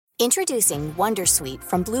Introducing Wondersuite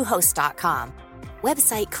from Bluehost.com.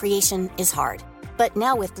 Website creation is hard, but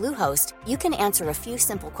now with Bluehost, you can answer a few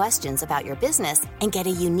simple questions about your business and get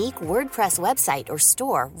a unique WordPress website or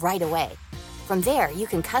store right away. From there, you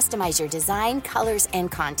can customize your design, colors,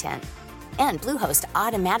 and content. And Bluehost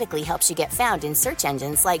automatically helps you get found in search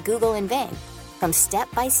engines like Google and Bing. From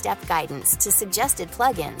step-by-step guidance to suggested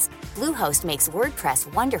plugins, Bluehost makes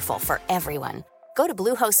WordPress wonderful for everyone. Go to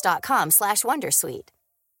bluehost.com/wondersuite.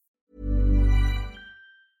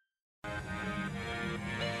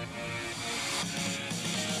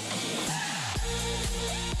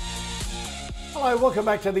 Hello, welcome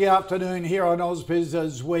back to the afternoon here on AusBiz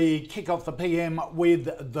as we kick off the PM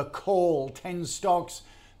with the call. 10 stocks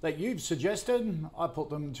that you've suggested. I put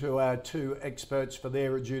them to our two experts for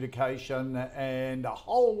their adjudication and a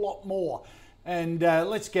whole lot more. And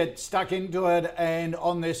let's get stuck into it. And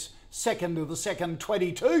on this 2nd of the 2nd,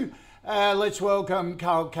 22, let's welcome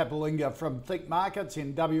Carl Capolinga from Think Markets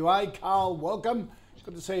in WA. Carl, welcome.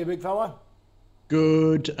 Good to see you, big fella.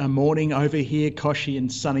 Good morning over here, Koshi in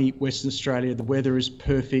sunny Western Australia. The weather is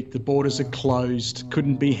perfect. The borders are closed.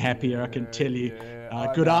 Couldn't be happier, I can tell you.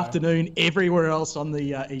 Good afternoon everywhere else on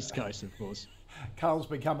the East Coast, of course. Carl's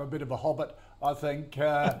become a bit of a hobbit, I think.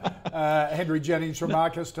 Henry Jennings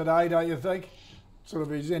remarked us today, don't you think? Sort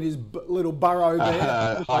of he's in his little burrow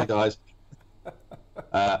there. Hi, guys.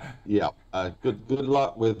 Good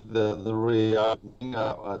luck with the reopening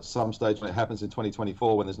at some stage when it happens in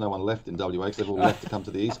 2024 when there's no one left in WA because they've all left to come to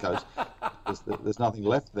the East Coast. There's nothing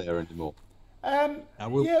left there anymore.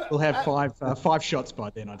 We'll have five shots by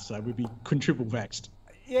then, I'd say. We'd be quadruple vaxxed.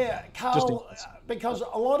 Yeah, Carl, because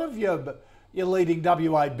a lot of your leading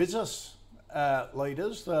WA business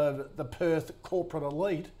leaders, the Perth corporate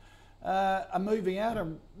elite, are moving out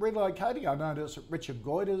and relocating. I noticed that Richard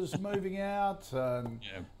Goyder's moving out, and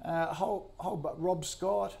Rob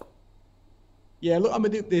Scott. Yeah, look, I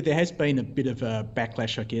mean, there has been a bit of a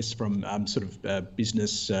backlash, I guess, from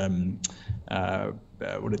business, sort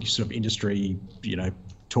of industry,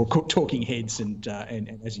 talking heads, and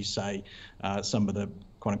as you say, some of the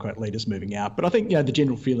quote unquote leaders moving out. But I think the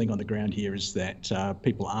general feeling on the ground here is that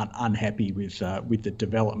people aren't unhappy with the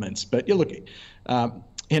developments. But look.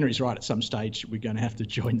 Henry's right. At some stage, we're going to have to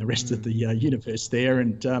join the rest of the universe there,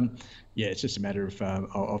 and it's just a matter of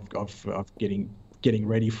getting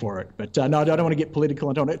ready for it. But no, I don't want to get political.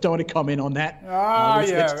 I don't want to comment on that.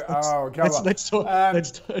 Let's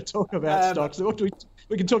talk about stocks.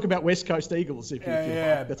 We can talk about West Coast Eagles if you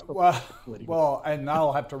like. That's political. Well, and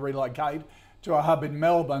they'll have to relocate to a hub in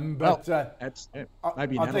Melbourne. But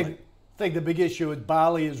maybe in I think the big issue is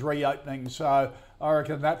Bali is reopening, so I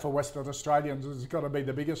reckon that for Western Australians has got to be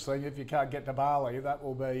the biggest thing. If you can't get to Bali, that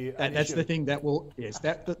will be an that's issue. The thing that will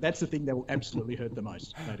that's the thing that will absolutely hurt the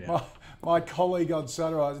most, no doubt. My colleague on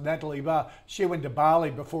Sunrise, Natalie Barr, she went to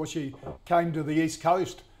Bali before she came to the East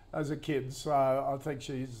Coast as a kid, so I think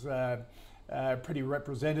she's pretty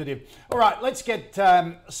representative. All right, let's get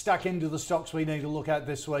stuck into the stocks we need to look at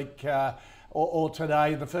this week or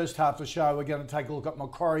today. The first half of the show, we're going to take a look at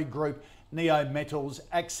Macquarie Group, Neo Metals,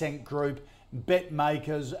 Accent Group, Bet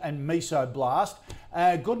Makers and Mesoblast.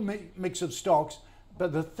 Good mix of stocks,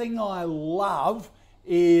 but the thing I love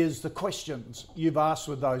is the questions you've asked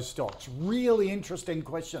with those stocks. Really interesting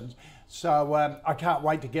questions. So I can't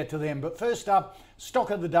wait to get to them. But first up, stock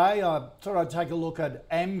of the day, I thought I'd take a look at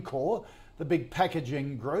Amcor, the big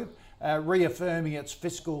packaging group, reaffirming its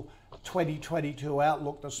fiscal 2022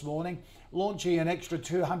 outlook this morning, launching an extra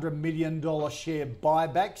 $200 million share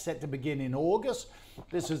buyback set to begin in August.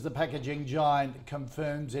 This is the packaging giant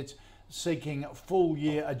confirms it's seeking full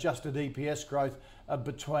year adjusted EPS growth of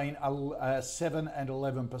between 7 and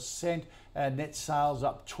 11%. Net sales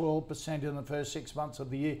up 12% in the first 6 months of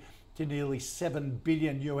the year to nearly $7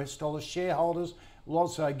 billion US. Shareholders will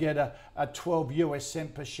also get a 12 US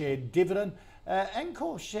cent per share dividend.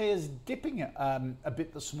 Amcor shares dipping a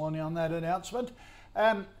bit this morning on that announcement.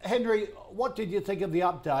 Henry, what did you think of the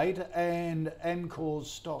update and Amcor's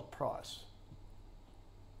stock price?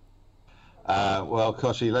 Well,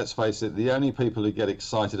 Koshi, let's face it, the only people who get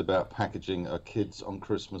excited about packaging are kids on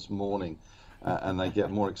Christmas morning, and they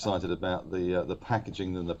get more excited about the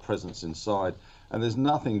packaging than the presents inside. And there's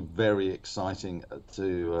nothing very exciting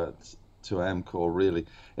to Amcor, really.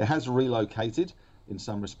 It has relocated in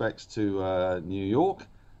some respects to New York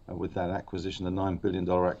with that acquisition, the $9 billion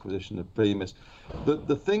acquisition of Bemis.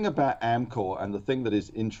 The thing about Amcor, and the thing that is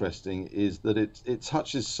interesting, is that it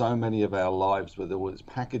touches so many of our lives with its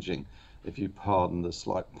packaging, if you pardon the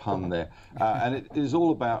slight pun there. And it is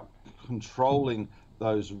all about controlling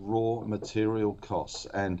those raw material costs.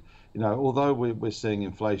 And although we're seeing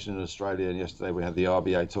inflation in Australia, and yesterday we had the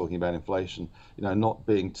RBA talking about inflation, not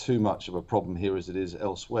being too much of a problem here as it is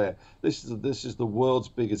elsewhere. This is the world's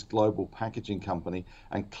biggest global packaging company,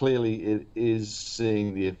 and clearly it is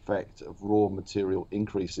seeing the effect of raw material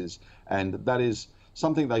increases, and that is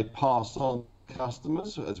something they pass on to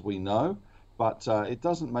customers, as we know, but it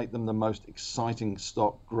doesn't make them the most exciting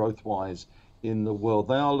stock growth-wise in the world.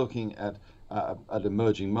 They are looking at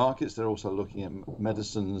emerging markets. They're also looking at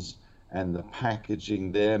medicines and the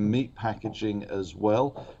packaging there, meat packaging as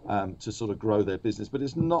well, to sort of grow their business. But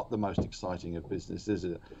it's not the most exciting of business, is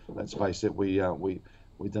it? Let's face it, we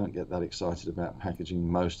don't get that excited about packaging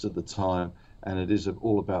most of the time, and it is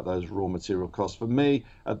all about those raw material costs. For me,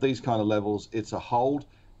 at these kind of levels, it's a hold,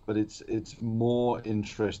 but it's more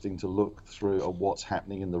interesting to look through at what's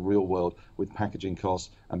happening in the real world with packaging costs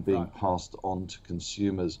and being passed on to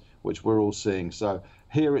consumers, which we're all seeing. So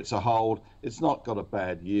here it's a hold. It's not got a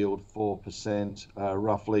bad yield, 4%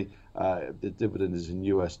 roughly. The dividend is in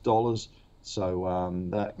US dollars, so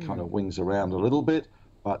that kind of wings around a little bit,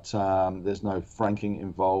 but there's no franking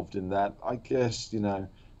involved in that. I guess,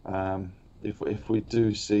 if we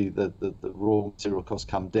do see the raw material costs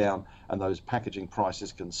come down and those packaging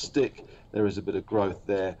prices can stick, there is a bit of growth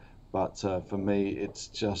there. But for me, it's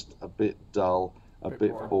just a bit dull, a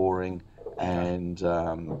bit boring, and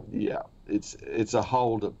it's a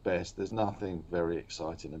hold at best. There's nothing very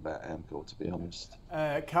exciting about Amcor, to be honest.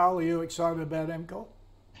 Carl, are you excited about Amcor?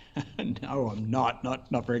 No, I'm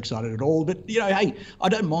not very excited at all. But hey, I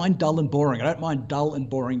don't mind dull and boring. I don't mind dull and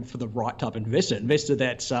boring for the right type of investor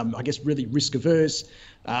that's I guess really risk averse,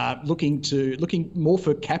 looking more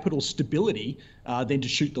for capital stability than to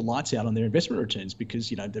shoot the lights out on their investment returns,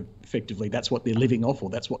 because effectively that's what they're living off, or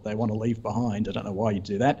that's what they want to leave behind. I don't know why you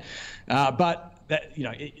do that, but that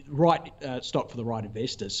right stock for the right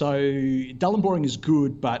investor. So dull and boring is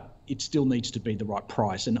good, but it still needs to be the right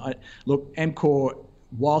price. And look, Amcor,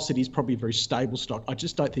 whilst it is probably a very stable stock, I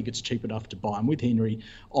just don't think it's cheap enough to buy. I'm with Henry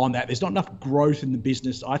on that. There's not enough growth in the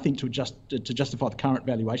business, I think, to justify the current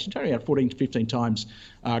valuation. It's only at 14 to 15 times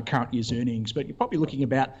current year's earnings, but you're probably looking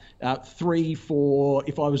about 3, 4.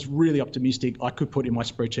 If I was really optimistic, I could put in my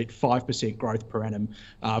spreadsheet 5% growth per annum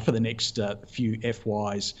for the next few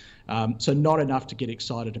FYs. So not enough to get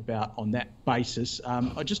excited about on that basis.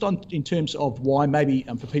 Just in terms of why, maybe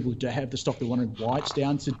for people who have the stock, they're wondering why it's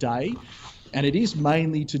down today. And it is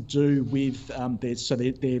mainly to do with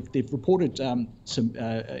they've reported an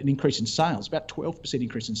increase in sales, about 12%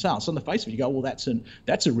 increase in sales. So on the face of it, you go, well, that's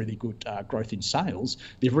a really good growth in sales.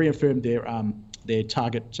 They've reaffirmed their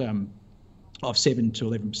target of 7 to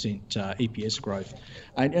 11% EPS growth,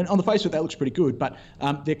 and on the face of it, that looks pretty good. But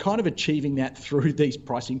they're kind of achieving that through these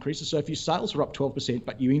price increases. So if your sales are up 12%,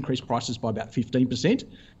 but you increase prices by about 15%.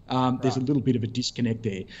 There's a little bit of a disconnect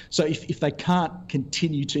there. So if they can't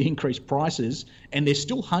continue to increase prices, and they're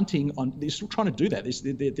still they're still trying to do that.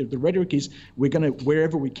 The rhetoric is we're going to,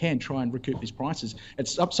 wherever we can, try and recoup these prices. At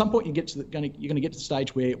some point, you're going to get to the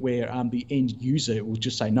stage where the end user will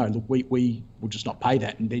just say, no, look, we will just not pay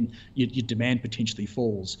that, and then your demand potentially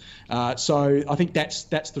falls. So I think that's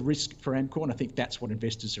the risk for Amcor, and I think that's what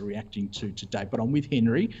investors are reacting to today. But I'm with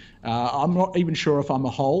Henry. I'm not even sure if I'm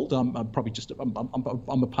a hold. I'm probably just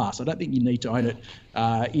I'm a pass. I don't think you need to own it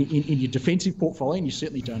in your defensive portfolio, and you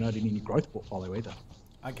certainly don't own it in your growth portfolio either.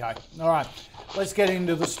 Okay, all right. Let's get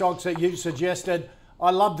into the stocks that you suggested. I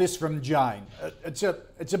love this from Jane. It's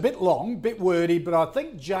a bit long, bit wordy, but I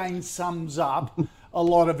think Jane sums up a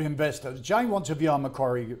lot of investors. Jane wants a view on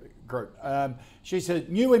Macquarie Group. She said,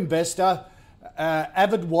 new investor,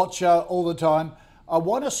 avid watcher all the time. I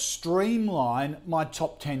want to streamline my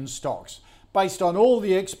top 10 stocks based on all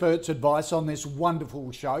the experts' advice on this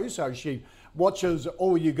wonderful show. So she watches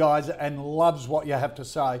all you guys and loves what you have to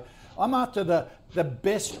say. I'm after the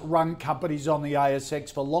best run companies on the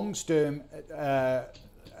ASX for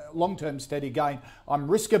long-term steady gain.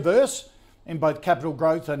 I'm risk averse in both capital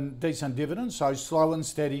growth and decent dividends, so slow and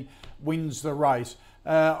steady wins the race.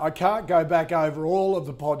 I can't go back over all of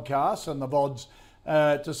the podcasts and the VODs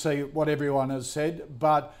to see what everyone has said,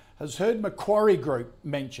 but has heard Macquarie Group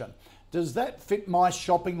mentioned. Does that fit my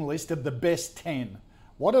shopping list of the best 10?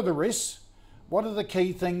 What are the risks? What are the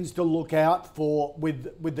key things to look out for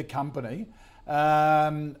with the company?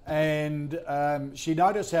 She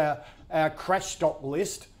noticed our crash stock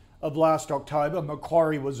list of last October.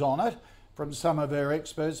 Macquarie was on it from some of our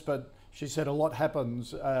experts, but she said a lot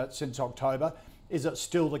happens since October. Is it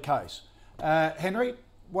still the case? Henry,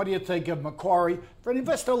 what do you think of Macquarie for an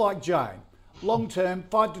investor like Jane? Long-term,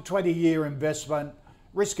 5 to 20-year investment,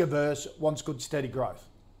 risk averse, wants good steady growth.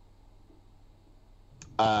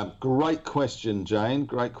 Great question, Jane.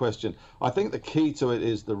 Great question. I think the key to it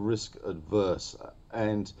is the risk adverse.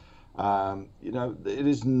 And, it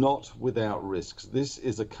is not without risks. This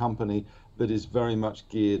is a company that is very much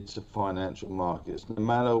geared to financial markets, no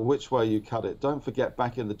matter which way you cut it. Don't forget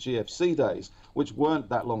back in the GFC days, which weren't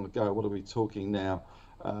that long ago. What are we talking now?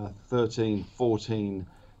 13, 14,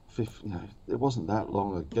 15, it wasn't that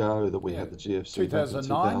long ago that we had the GFC.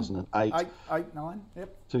 2008. 9,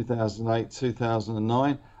 yep. 2008,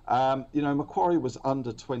 2009. Macquarie was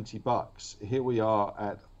under $20. Here we are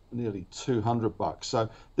at nearly $200. So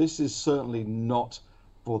this is certainly not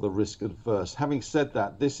for the risk adverse. Having said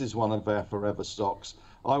that, this is one of our forever stocks.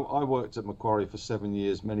 I worked at Macquarie for 7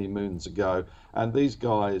 years, many moons ago, and these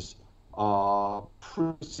guys are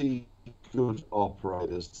pretty good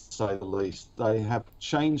operators, to say the least. They have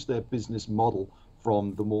changed their business model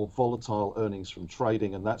from the more volatile earnings from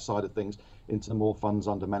trading and that side of things into more funds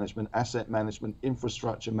under management, asset management,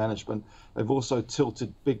 infrastructure management. They've also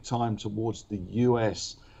tilted big time towards the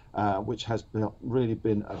US, which has really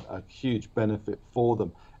been a huge benefit for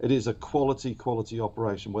them. It is a quality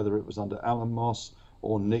operation, whether it was under Alan Moss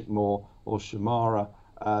or Nick Moore or Shamara.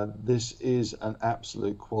 This is an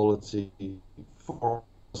absolute quality for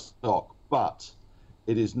stock, but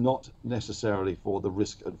it is not necessarily for the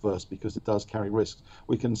risk adverse because it does carry risks.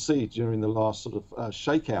 We can see during the last sort of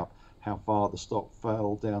shakeout how far the stock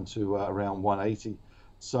fell down to around 180.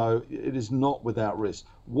 So it is not without risk.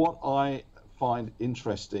 What I find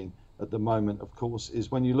interesting at the moment, of course, is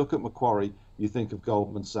when you look at Macquarie, you think of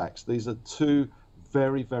Goldman Sachs. These are two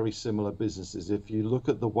very, very similar businesses. If you look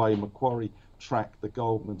at the way Macquarie track the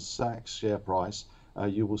Goldman Sachs share price,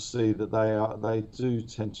 you will see that they do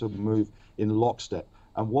tend to move in lockstep.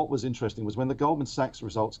 And what was interesting was when the Goldman Sachs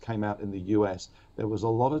results came out in the US, there was a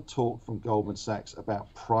lot of talk from Goldman Sachs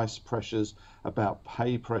about price pressures, about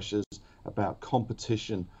pay pressures, about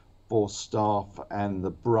competition for staff and the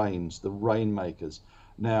brains, the rainmakers.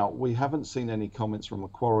 Now, we haven't seen any comments from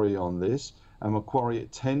Macquarie on this, and Macquarie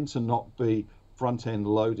tend to not be front-end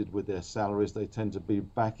loaded with their salaries. They tend to be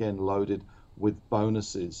back-end loaded with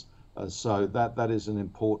bonuses. So that is an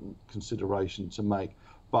important consideration to make.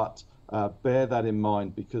 But bear that in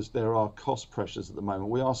mind because there are cost pressures at the moment.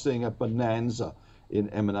 We are seeing a bonanza in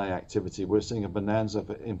M&A activity. We're seeing a bonanza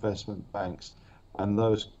for investment banks. And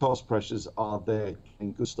those cost pressures are there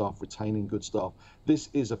in good staff, retaining good staff. This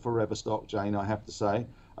is a forever stock, Jane, I have to say.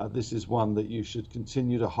 This is one that you should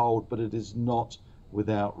continue to hold, but it is not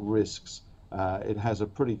without risks. It has a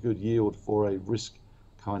pretty good yield for a risk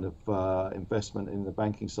kind of investment in the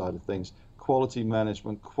banking side of things. Quality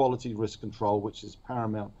management, quality risk control, which is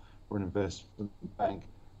paramount for an investment bank.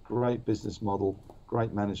 Great business model,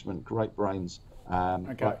 great management, great brains.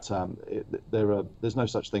 Okay. But there's no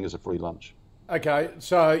such thing as a free lunch. Okay,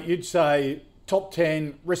 so you'd say top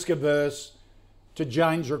 10, risk averse, to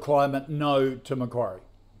Jane's requirement, no to Macquarie.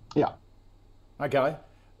 Yeah. Okay.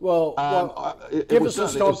 Well, give us a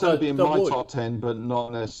stock. It would certainly be in my top 10, but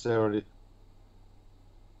not necessarily.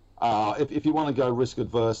 If you want to go risk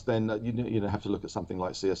adverse, then you have to look at something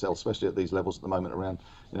like CSL, especially at these levels at the moment, around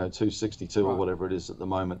 262 or whatever it is at the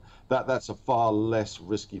moment. That's a far less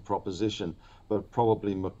risky proposition, but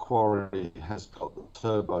probably Macquarie has got the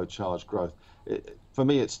turbocharged growth. For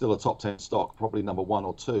me, it's still a top 10 stock, probably number 1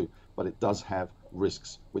 or 2, but it does have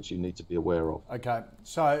risks which you need to be aware of. Okay,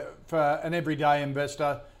 so for an everyday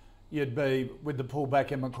investor, you'd be with the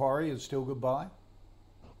pullback in Macquarie is still good buy?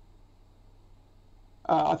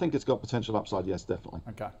 I think it's got potential upside, yes, definitely.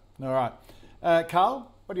 Okay, all right.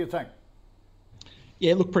 Carl, what do you think?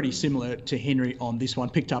 Yeah, look, pretty similar to Henry on this one.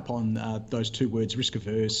 Picked up on those two words, risk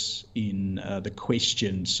averse, in the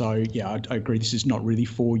question. So, yeah, I agree. This is not really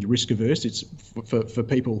for your risk averse. It's for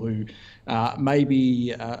people who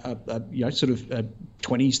maybe, sort of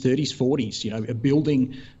 20s, 30s, 40s, are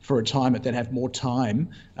building for a time that have more time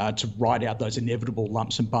to ride out those inevitable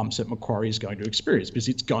lumps and bumps that Macquarie is going to experience, because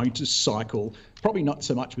it's going to cycle, probably not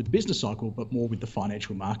so much with the business cycle, but more with the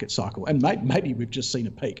financial market cycle. And maybe we've just seen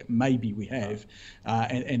a peak. Maybe we have.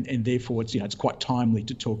 And therefore, it's quite timely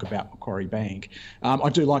to talk about Macquarie Bank. I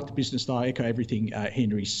do like the business, though. I echo everything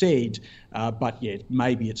Henry said. But, yeah,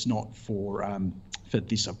 maybe it's not for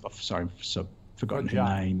this. Forgotten her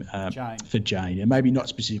name, for Jane, and maybe not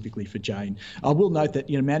specifically for Jane. I will note that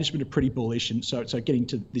management are pretty bullish, and so getting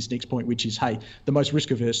to this next point, which is, hey, the most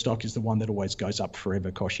risk-averse stock is the one that always goes up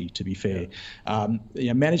forever, Koshi, to be fair.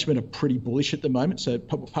 Management are pretty bullish at the moment. So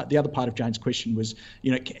the other part of Jane's question was,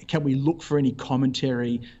 can we look for any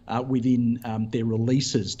commentary within their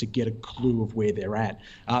releases to get a clue of where they're at?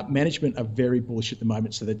 Management are very bullish at the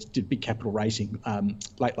moment, so they did big capital raising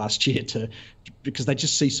late last year to because they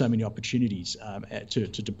just see so many opportunities to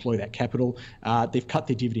deploy that capital. They've cut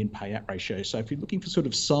their dividend payout ratio. So if you're looking for sort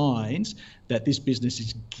of signs that this business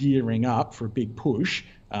is gearing up for a big push,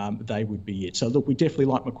 they would be it. So look, we definitely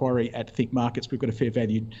like Macquarie at Think Markets. We've got a fair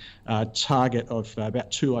value target of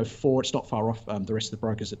about 204. It's not far off the rest of the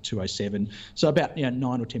brokers at 207. So about 9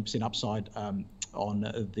 or 10% upside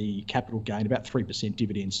on the capital gain, about 3%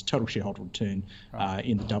 dividends, total shareholder return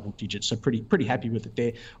in the double digits. So pretty happy with it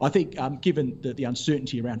there. I think given the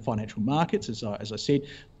uncertainty around financial markets, as I said,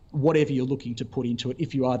 whatever you're looking to put into it,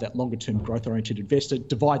 if you are that longer-term growth-oriented investor,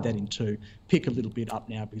 divide that in two, pick a little bit up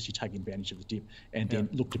now because you're taking advantage of the dip, and then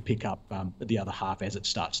look to pick up the other half as it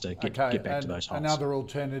starts to get back to those highs. Another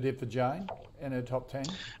alternative for Jane in her top 10?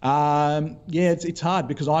 It's hard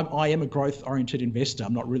because I am a growth-oriented investor.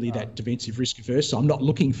 I'm not really that defensive risk averse, so I'm not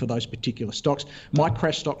looking for those particular stocks. My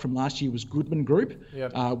crash stock from last year was Goodman Group,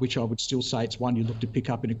 which I would still say it's one you look to pick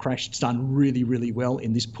up in a crash. It's done really, really well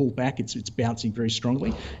in this pullback. It's bouncing very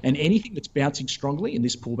strongly. And anything that's bouncing strongly in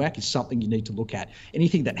this pullback is something you need to look at.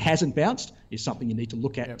 Anything that hasn't bounced is something you need to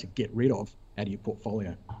look at to get rid of out of your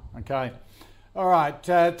portfolio. Okay. All right.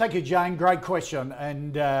 Thank you, Jane. Great question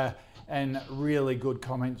and really good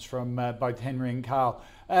comments from both Henry and Carl.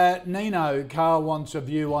 Carl wants a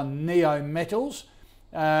view on Neo Metals,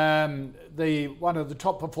 one of the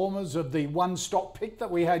top performers of the one stock pick that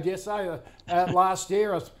we had yesterday, last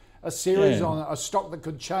year, a series on a stock that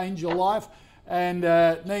could change your life. And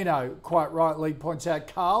Nino quite rightly points out,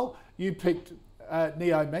 Carl, you picked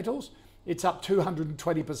Neo Metals. It's up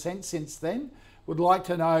 220% since then. Would like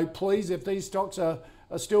to know, please, if these stocks are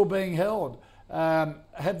still being held.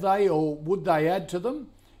 Have they or would they add to them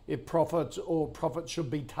if profits should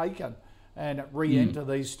be taken and re-enter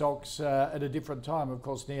these stocks at a different time? Of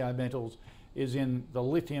course, Neo Metals is in the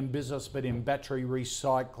lithium business, but in battery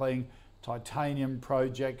recycling, titanium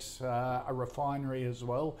projects, a refinery as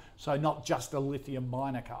well. So not just a lithium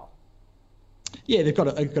miner, Carl. Yeah, they've got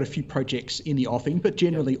a few projects in the offing, but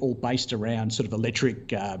generally all based around sort of electric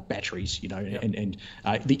batteries, and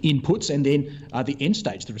the inputs, and then the end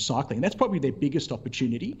stage, the recycling. And that's probably their biggest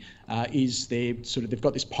opportunity. They've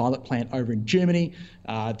got this pilot plant over in Germany.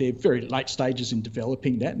 They're very late stages in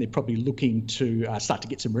developing that, and they're probably looking to start to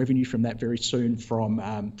get some revenue from that very soon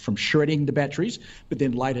from shredding the batteries. But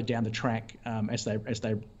then later down the track,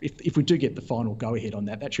 if we do get the final go ahead on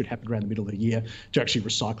that should happen around the middle of the year, to actually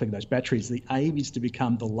recycling those batteries. The aim is to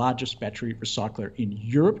become the largest battery recycler in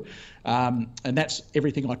Europe, and that's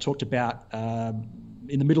everything I talked about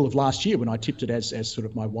in the middle of last year when I tipped it as sort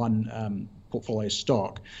of my one portfolio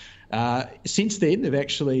stock. Since then, they've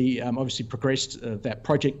actually obviously progressed that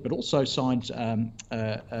project, but also signed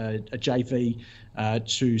a JV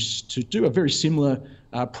to do a very similar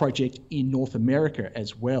project in North America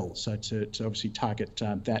as well. So to obviously target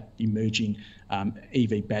that emerging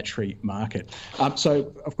EV battery market.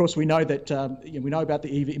 So of course we know that we know about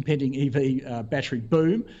the impending EV battery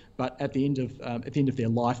boom, but at the end of their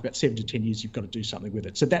life, about 7 to 10 years, you've got to do something with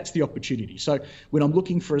it. So that's the opportunity. So when I'm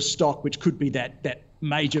looking for a stock which could be that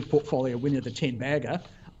major portfolio winner, the 10 bagger,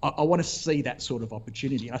 I want to see that sort of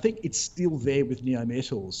opportunity. And I think it's still there with Neo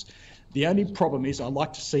Metals. The only problem is I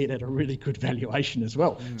like to see it at a really good valuation as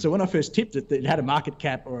well. So when I first tipped it, it had a market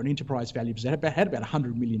cap or an enterprise value, because it had about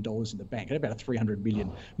 $100 million in the bank. It had about a $300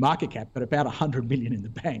 million market cap, but about $100 million in the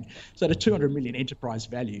bank. So at a $200 million enterprise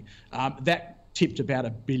value, that tipped about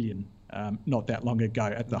 $1 billion not that long ago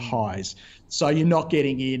at the highs. So you're not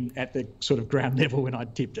getting in at the sort of ground level when I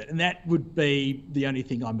tipped it. And that would be the only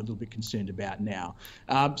thing I'm a little bit concerned about now.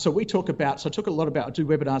 I do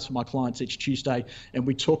webinars for my clients each Tuesday, and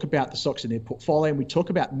we talk about the stocks in their portfolio, and we talk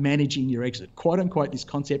about managing your exit, quote unquote, this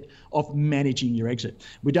concept of managing your exit.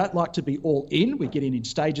 We don't like to be all in. We get in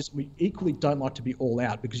stages. We equally don't like to be all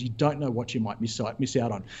out, because you don't know what you might miss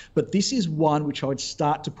out on. But this is one which I would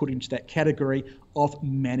start to put into that category of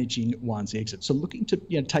managing one's exit. So looking to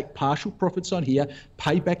take partial profits on here,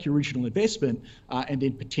 pay back your original investment, and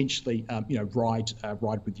then potentially ride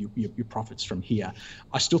with your profits from here.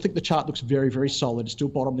 I still think the chart looks very, very solid. It's still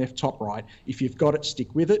bottom left, top right. If you've got it,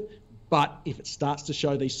 stick with it. But if it starts to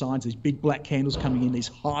show these signs, these big black candles coming in, these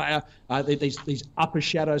higher, these upper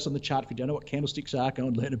shadows on the chart, if you don't know what candlesticks are, go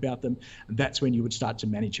and learn about them. And that's when you would start to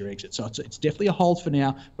manage your exit. So it's definitely a hold for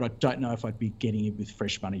now, but I don't know if I'd be getting in with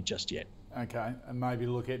fresh money just yet. Okay, and maybe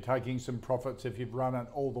look at taking some profits if you've run it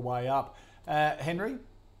all the way up. Henry?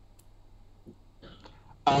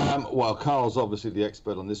 Well, Carl's obviously the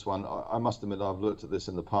expert on this one. I must admit I've looked at this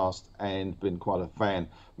in the past and been quite a fan,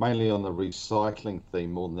 mainly on the recycling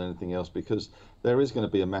theme more than anything else, because there is going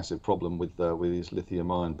to be a massive problem with these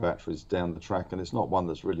lithium-ion batteries down the track, and it's not one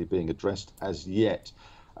that's really being addressed as yet.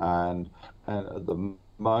 and at the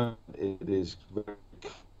moment it is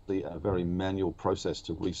a very manual process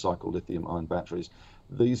to recycle lithium-ion batteries.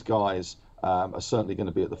 These guys are certainly going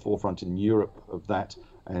to be at the forefront in Europe of that.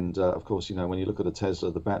 And of course, when you look at a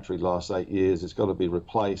Tesla, the battery lasts 8 years. It's got to be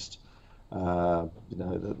replaced. Well,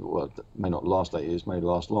 it may not last 8 years, may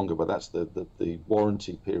last longer, but that's the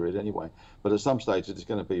warranty period anyway. But at some stage, it's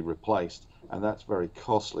going to be replaced, and that's very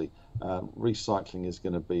costly. Recycling is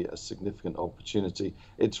going to be a significant opportunity.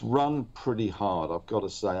 It's run pretty hard, I've got to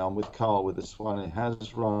say. I'm with Carl with this one. It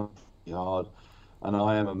has run pretty hard, and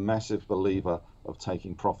I am a massive believer of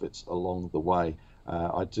taking profits along the way.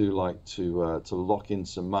 I do like to lock in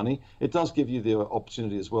some money. It does give you the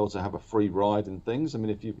opportunity as well to have a free ride and things. I mean,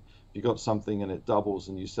 if you got something and it doubles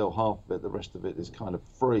and you sell half of it, the rest of it is kind of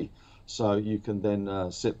free. So you can then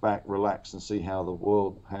sit back, relax, and see how the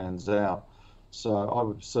world pans out. So I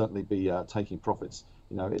would certainly be taking profits.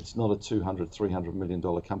 It's not a $200-300 million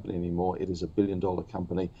company anymore. It is a $1 billion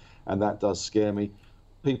company, and that does scare me.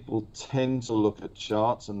 People tend to look at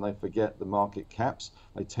charts and they forget the market caps.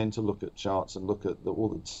 They tend to look at charts and look at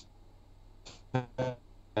all the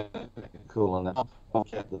technical and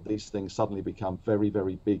that these things suddenly become very,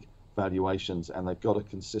 very big valuations, and they've got to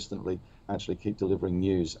consistently actually keep delivering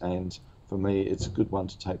news. And for me, it's a good one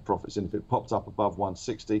to take profits in. If it popped up above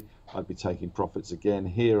 160, I'd be taking profits again.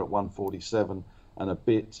 Here at 147 and a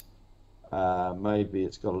bit, maybe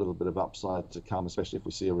it's got a little bit of upside to come, especially if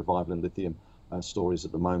we see a revival in lithium stories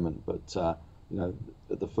at the moment. But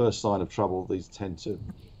at the first sign of trouble, these tend to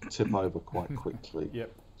tip over quite quickly. Yep.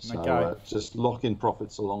 So Okay. just lock in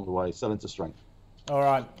profits along the way, sell into strength. All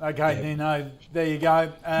right. Okay, yeah. Nino, there you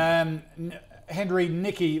go. Henry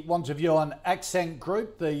Nicky wants a view on Accent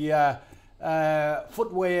Group, the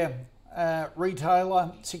footwear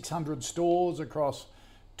retailer, 600 stores across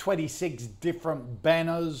 26 different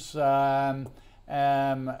banners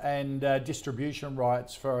and distribution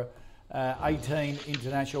rights for 18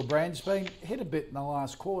 international brands. Been hit a bit in the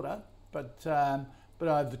last quarter, but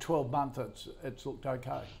over the 12 months, it's looked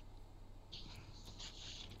okay.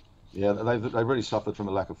 Yeah, they really suffered from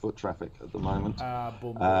a lack of foot traffic at the moment.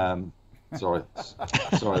 Sorry,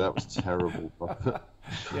 that was terrible.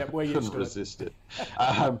 Yeah, we couldn't resist it.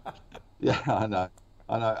 Yeah, I know.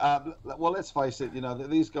 Well, let's face it.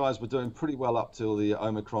 These guys were doing pretty well up till the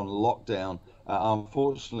Omicron lockdown.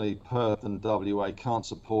 Unfortunately, Perth and WA can't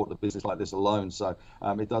support a business like this alone, so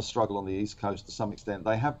it does struggle on the East Coast to some extent.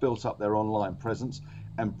 They have built up their online presence,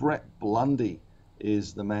 and Brett Blundy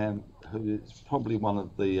is the man who is probably one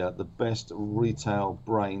of the best retail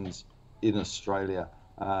brains in Australia.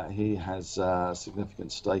 He has a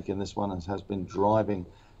significant stake in this one and has been driving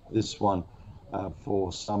this one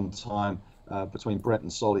for some time. Between Brett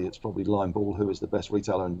and Solly, it's probably Lime Ball who is the best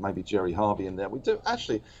retailer, and maybe Jerry Harvey in there. We do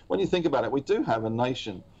actually, when you think about it, we do have a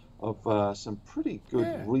nation of some pretty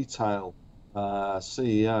good retail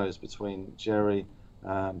CEOs between Jerry,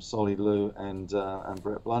 Solly Lou, and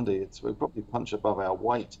Brett Blundy. We probably punch above our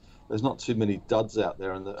weight. There's not too many duds out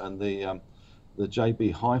there, and the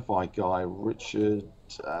JB Hi-Fi guy, Richard,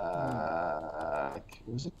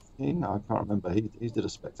 was it King? I can't remember. He did a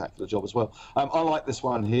spectacular job as well. I like this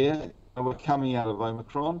one here. We're coming out of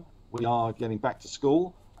Omicron. We are getting back to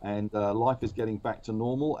school, and life is getting back to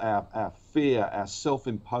normal. Our fear, our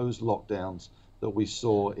self-imposed lockdowns that we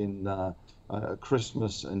saw in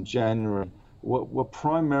Christmas and January were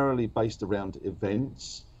primarily based around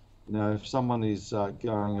events. If someone is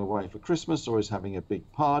going away for Christmas or is having a big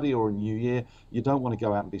party or a New Year, you don't want to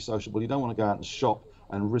go out and be sociable. You don't want to go out and shop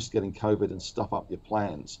and risk getting COVID and stuff up your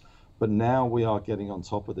plans. But now we are getting on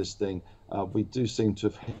top of this thing. We do seem to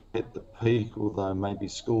have hit the peak, although maybe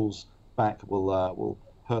schools back will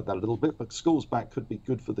hurt that a little bit. But schools back could be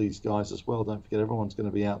good for these guys as well. Don't forget, everyone's going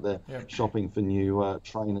to be out there shopping for new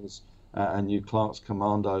trainers and new Clark's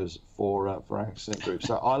Commandos for Accent Group.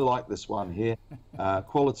 So I like this one here.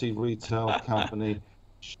 Quality retail company.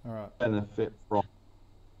 All right. Benefit from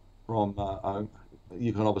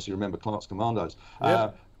you can obviously remember Clark's Commandos.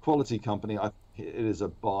 Quality company. It is a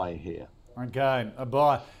buy here. Okay, a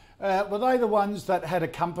buy. Were they the ones that had a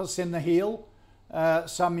compass in the heel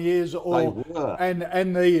some years, or they were.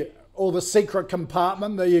 and the secret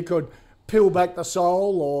compartment that you could peel back the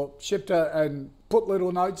sole or shift it and put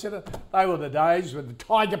little notes in it? They were the days with the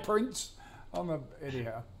tiger prints on the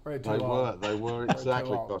anyhow. They were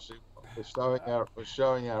exactly, Koshy. We're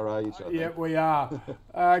showing our age. I think. Yeah, we are.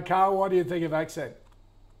 Carl, what do you think of Accent?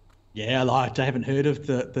 Yeah, I haven't heard of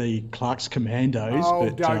the Clark's Commandos. Oh,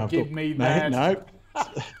 but, don't give me that. No,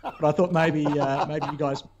 but I thought maybe you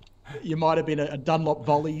guys, you might have been a Dunlop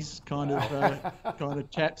Volleys kind of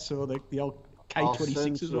chaps, or the old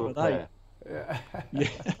K26s. What were they?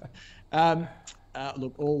 Yeah.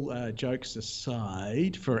 Look, all jokes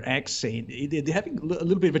aside, for Accent, they're having a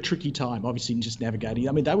little bit of a tricky time, obviously, in just navigating.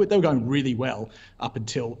 I mean, they were going really well up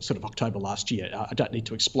until sort of October last year. I don't need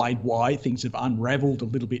to explain why. Things have unravelled a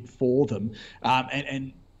little bit for them.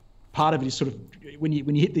 And part of it is sort of when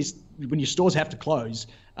you hit this, when your stores have to close,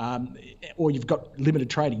 or you've got limited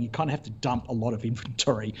trading, you kind of have to dump a lot of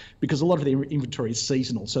inventory because a lot of the inventory is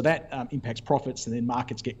seasonal. So that impacts profits, and then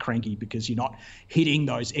markets get cranky because you're not hitting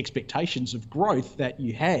those expectations of growth that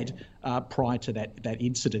you had prior to that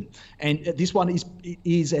incident. And this one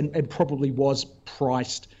is and probably was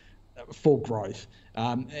priced for growth.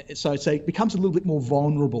 So it becomes a little bit more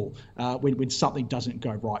vulnerable when something doesn't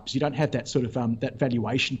go right, because you don't have that sort of that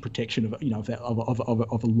valuation protection of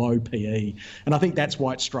of a low PE, and I think that's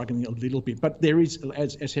why it's struggling a little bit. But there is,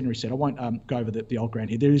 as Henry said, I won't go over the old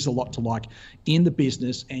ground here. There is a lot to like in the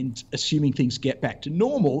business, and assuming things get back to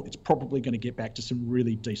normal, it's probably going to get back to some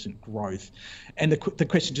really decent growth. And the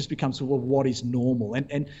question just becomes, well, what is normal?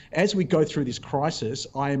 And as we go through this crisis,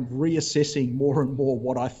 I am reassessing more and more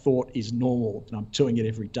what I thought is normal, and I'm doing it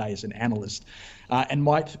every day as an analyst. And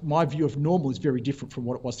my view of normal is very different from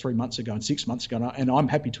what it was 3 months ago and 6 months ago. And I'm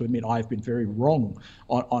happy to admit I have been very wrong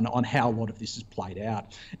on how a lot of this has played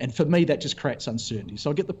out. And for me, that just creates uncertainty.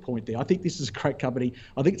 So I get the point there. I think this is a great company.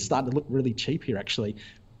 I think it's starting to look really cheap here, actually.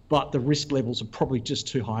 But the risk levels are probably just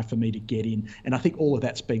too high for me to get in. And I think all of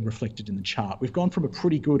that's being reflected in the chart. We've gone from a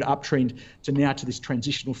pretty good uptrend to now to this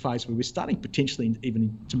transitional phase where we're starting potentially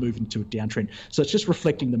even to move into a downtrend. So it's just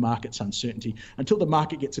reflecting the market's uncertainty. Until the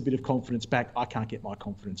market gets a bit of confidence back, I can't get my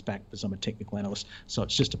confidence back because I'm a technical analyst. So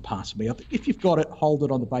it's just a pass for me. I think if you've got it, hold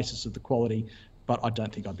it on the basis of the quality, but I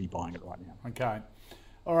don't think I'd be buying it right now. Okay.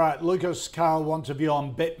 All right, Lucas Carl wants to be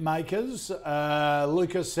on bet makers.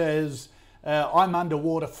 Lucas says, I'm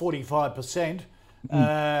underwater 45%.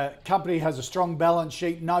 Company has a strong balance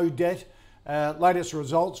sheet, no debt. Latest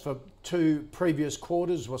results for 2 previous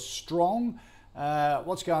quarters were strong.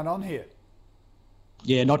 What's going on here?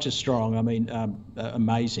 Yeah, not just strong. I mean,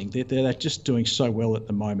 amazing. They're just doing so well at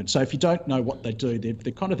the moment. So if you don't know what they do, they're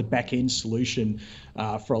kind of the back end solution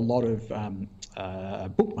for a lot of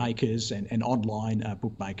bookmakers and online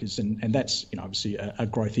bookmakers, and that's obviously a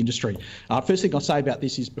growth industry. First thing I'll say about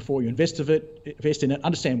this is before you invest in it,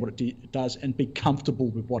 understand what it does and be comfortable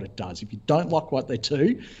with what it does. If you don't like what they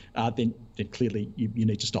do, then clearly you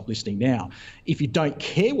need to stop listening now. If you don't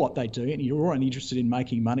care what they do and you're only interested in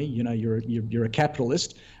making money, you're a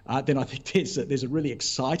capitalist, then I think there's a really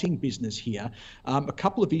exciting business here. A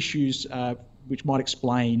couple of issues which might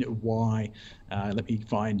explain why. Let me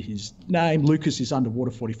find his name. Lucas is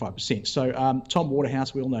underwater 45%. So Tom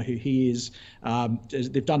Waterhouse, we all know who he is.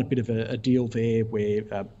 They've done a bit of a deal there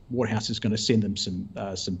where Waterhouse is going to send them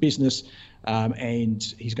some business,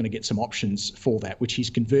 and he's going to get some options for that, which he's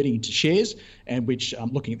converting into shares, and which,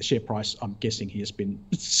 looking at the share price, I'm guessing he has been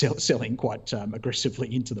selling quite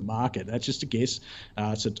aggressively into the market. That's just a guess,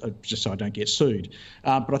 just so I don't get sued.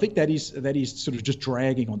 But I think that is sort of just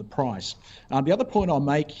dragging on the price. The other point I'll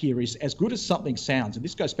make here is, as good as something sounds, and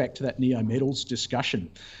this goes back to that Neo Metals discussion,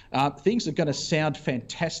 things are going to sound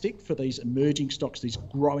fantastic for these emerging stocks, these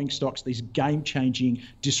growing stocks, these game-changing,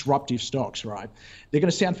 disruptive stocks, right? They're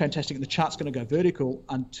going to sound fantastic, and the chart's going to go vertical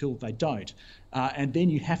until they don't. And then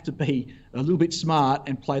you have to be a little bit smart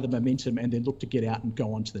and play the momentum and then look to get out and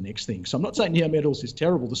go on to the next thing. So I'm not saying Neo Metals is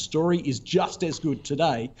terrible. The story is just as good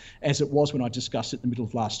today as it was when I discussed it in the middle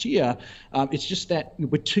of last year. It's just that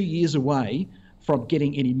we're 2 years away from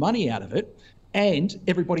getting any money out of it, and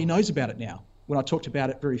everybody knows about it now. When I talked about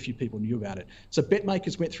it, very few people knew about it. So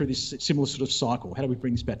BetMakers went through this similar sort of cycle. How do we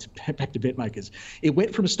bring this back to BetMakers? It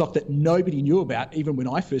went from a stock that nobody knew about, even when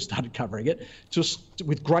I first started covering it,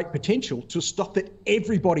 with great potential, to a stock that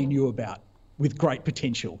everybody knew about with great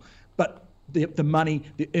potential. But the money,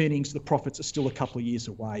 the earnings, the profits are still a couple of years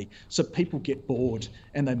away. So people get bored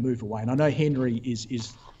and they move away. And I know Henry is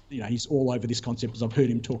he's all over this concept, because I've heard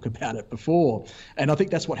him talk about it before. And I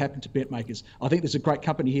think that's what happened to BetMakers. I think there's a great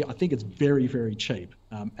company here. I think it's very, very cheap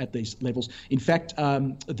at these levels. In fact,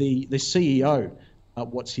 the CEO,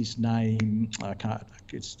 what's his name?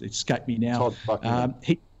 It's escaped me now. Todd Buckingham.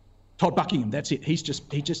 Todd Buckingham, that's it. He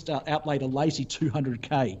just outlaid a lazy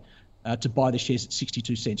 $200K to buy the shares at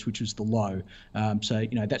 62 cents, which was the low. So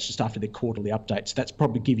that's just after their quarterly updates. That's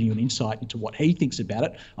probably giving you an insight into what he thinks about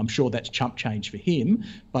it. I'm sure that's chump change for him,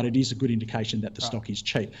 but it is a good indication that the stock is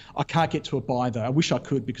cheap. I can't get to a buy though. I wish I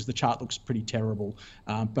could, because the chart looks pretty terrible.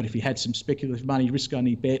 But if you had some speculative money, risk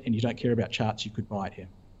only bet, and you don't care about charts, you could buy it here.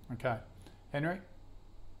 Okay. Henry?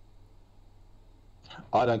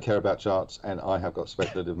 I don't care about charts, and I have got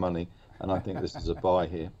speculative money, and I think this is a buy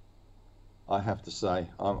here. I have to say.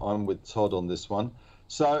 I'm with Todd on this one.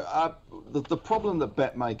 So the problem that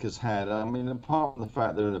bet makers had, I mean, apart from the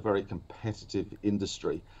fact they're in a very competitive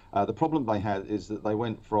industry, the problem they had is that they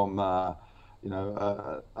went from a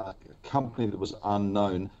company that was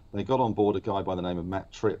unknown. They got on board a guy by the name of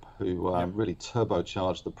Matt Tripp, who really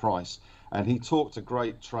turbocharged the price. And he talked a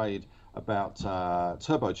great trade about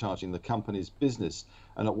turbocharging the company's business.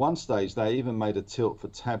 And at one stage, they even made a tilt for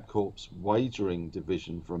Tabcorp's wagering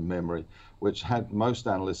division from memory, which had most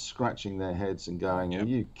analysts scratching their heads and going, are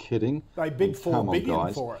you kidding? They bid $4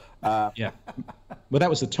 billion for it. Yeah. Well, that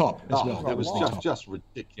was the top as well. That was just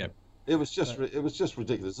ridiculous. Yep. It was just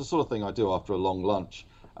ridiculous. The sort of thing I do after a long lunch.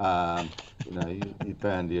 You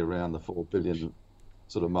bandy around the 4 billion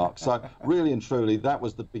sort of mark. So really and truly, that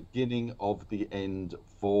was the beginning of the end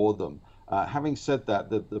for them. Having said that,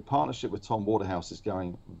 the partnership with Tom Waterhouse is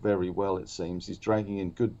going very well, it seems. He's dragging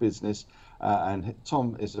in good business, and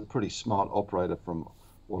Tom is a pretty smart operator from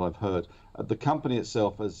what I've heard. The company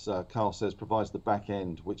itself, as Carl says, provides the back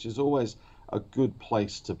end, which is always a good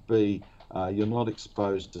place to be. You're not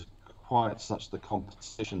exposed to quite such the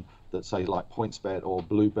competition that, say, like PointsBet or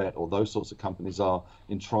BlueBet or those sorts of companies are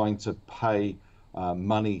in trying to pay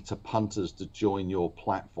money to punters to join your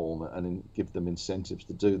platform and give them incentives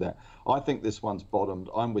to do that. I think this one's bottomed.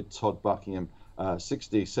 I'm with Todd Buckingham.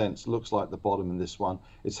 60 cents looks like the bottom in this one.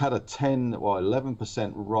 It's had a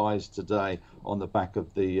 11% rise today on the back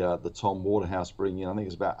of the Tom Waterhouse bringing in, I think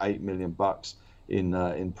it's about $8 million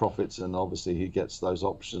in profits, and obviously he gets those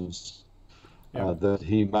options that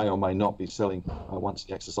he may or may not be selling once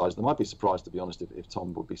he exercises them. I'd be surprised, to be honest, if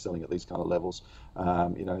Tom would be selling at these kind of levels.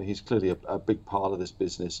 He's clearly a big part of this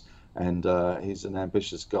business, and he's an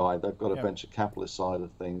ambitious guy. They've got a venture capitalist side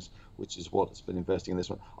of things, which is what's been investing in this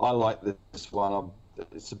one. I like this one.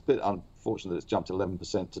 It's a bit unfortunate that it's jumped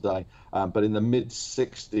 11% today, but in the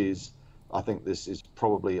mid-60s, I think this is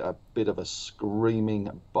probably a bit of a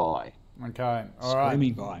screaming buy. Okay, all right.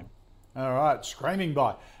 Screaming buy. All right, screaming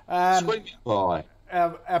buy. Screaming buy.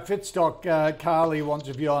 Our Fitstock, Carly wants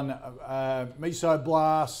a view on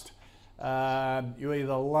Mesoblast. You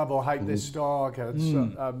either love or hate this stock. It's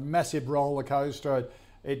a massive roller coaster.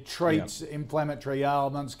 It treats inflammatory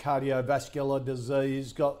ailments, cardiovascular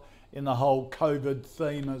disease, got in the whole COVID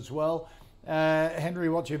theme as well. Henry,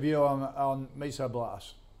 what's your view on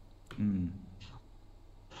Mesoblast?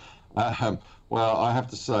 Well, I have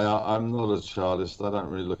to say, I'm not a chartist. I don't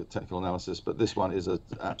really look at technical analysis, but this one is an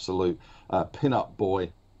absolute pin-up boy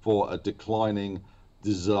for a declining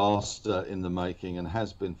disaster in the making, and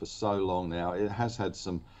has been for so long now. It has had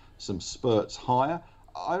some spurts higher.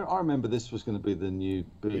 I remember this was going to be the new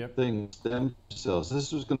big thing, stem cells.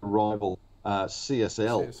 This was going to rival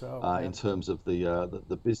CSL in terms of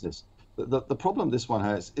the business. The problem this one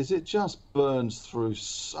has is it just burns through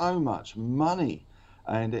so much money.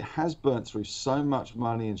 And it has burnt through so much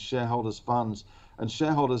money in shareholders' funds, and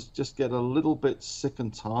shareholders just get a little bit sick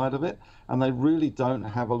and tired of it, and they really don't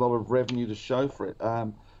have a lot of revenue to show for it.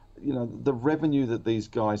 The revenue that these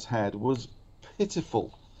guys had was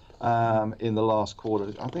pitiful in the last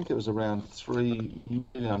quarter. I think it was around 3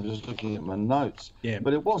 million. I'm just looking at my notes. Yeah,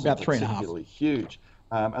 but it wasn't about particularly huge.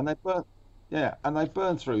 And they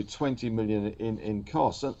burned through 20 million in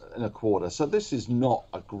costs in a quarter. So this is not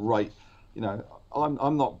a great,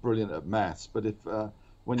 I'm not brilliant at maths, but if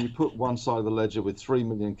when you put one side of the ledger with 3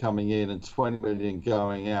 million coming in and 20 million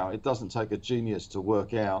going out, it doesn't take a genius to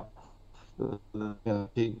work out that they're going to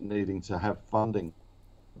keep needing to have funding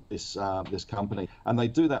this company, and they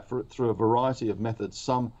do that through a variety of methods.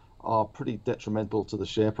 Some are pretty detrimental to the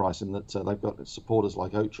share price in that they've got supporters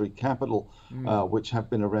like Oaktree Capital, which have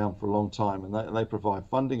been around for a long time, and they provide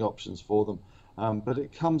funding options for them, but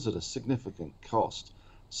it comes at a significant cost.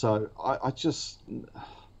 So I just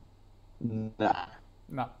no.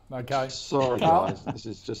 Okay. Sorry, guys. This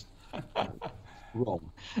is just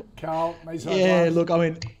wrong. Carl, look, I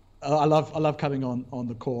mean, I love coming on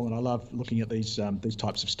the call, and I love looking at these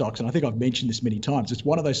types of stocks. And I think I've mentioned this many times. It's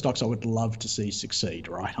one of those stocks I would love to see succeed,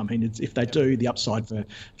 right? I mean, if they do, the upside for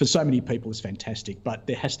so many people is fantastic. But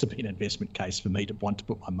there has to be an investment case for me to want to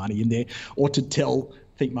put my money in there, or to tell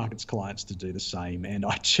Think Markets clients to do the same. And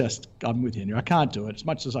I'm with Henry. I can't do it. As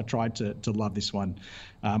much as I tried to love this one,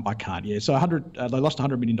 I can't. Yeah. So they lost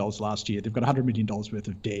 $100 million last year. They've got $100 million worth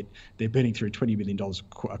of debt. They're burning through $20 million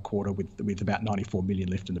a quarter with about $94 million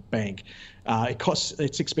left in the bank.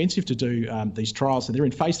 It's expensive to do these trials. And they're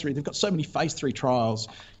in phase 3. They've got so many phase 3 trials.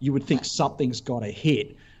 You would think something's got to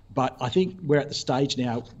hit. But I think we're at the stage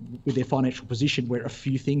now with their financial position where a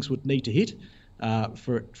few things would need to hit.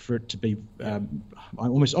 for it to be, I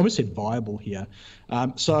almost said viable here.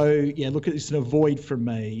 So yeah, look, it's an avoid from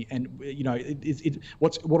me. And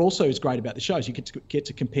what also is great about the show is you get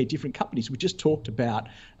to compare different companies. We just talked about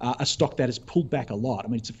a stock that has pulled back a lot. I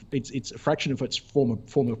mean, it's a fraction of its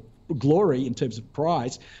former glory in terms of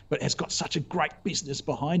price, but has got such a great business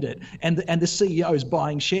behind it, and the CEO is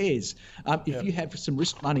buying shares. If you have some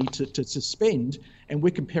risk money to spend, and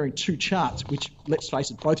we're comparing two charts, which, let's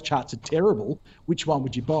face it, both charts are terrible, which one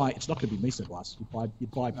would you buy? It's not going to be Mesoblast.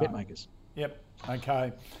 You'd buy BetMakers. Yep.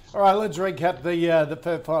 Okay. All right. Let's recap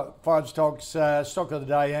the five stocks. Stock of the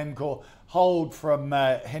day: Amcor. Hold from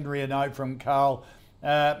Henry and O from Carl.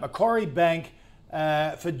 Macquarie Bank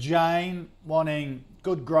for Jane, wanting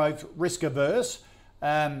good growth, risk averse.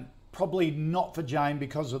 Probably not for Jane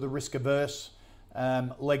because of the risk averse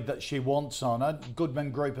leg that she wants on it.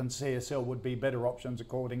 Goodman Group and CSL would be better options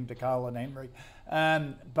according to Carl and Henry.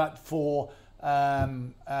 But for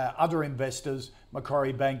other investors,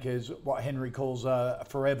 Macquarie Bank is what Henry calls a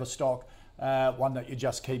forever stock, one that you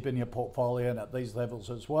just keep in your portfolio and at these levels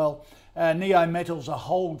as well. Neo Metals, a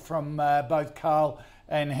hold from both Carl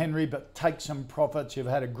and Henry, but take some profits. You've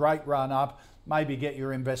had a great run up. Maybe get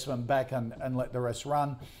your investment back and let the rest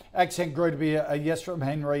run. Accent Group to be a yes from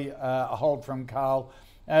Henry, a hold from Carl.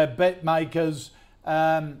 BetMakers,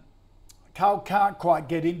 Carl can't quite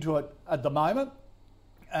get into it at the moment,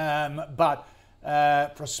 but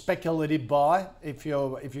for a speculative buy, if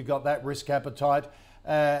you've got that risk appetite.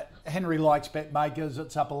 Henry likes BetMakers.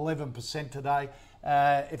 It's up 11% today.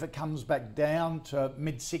 If it comes back down to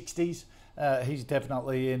mid-60s, he's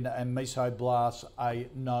definitely in, and Mesoblast a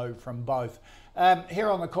no from both. Here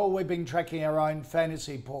on the call, we've been tracking our own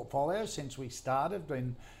fantasy portfolio since we started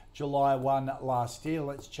in July 1 last year.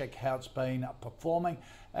 Let's check how it's been performing.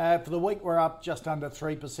 For the week, we're up just under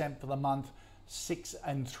 3%. For the month,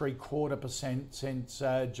 6.75% since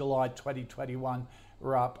July 2021.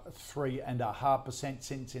 We're up 3.5%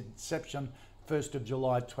 since inception, 1st of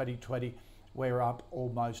July 2020. We're up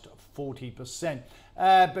almost 40%.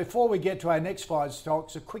 Before we get to our next five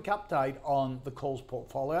stocks, a quick update on the calls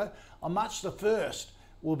portfolio. On March the 1st,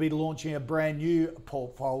 we'll be launching a brand new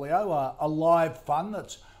portfolio, a live fund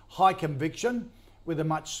that's high conviction with a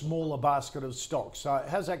much smaller basket of stocks. So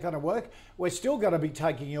how's that going to work? We're still going to be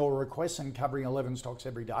taking your requests and covering 11 stocks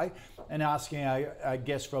every day and asking our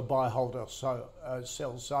guests for a buy, hold or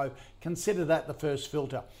sell. So consider that the first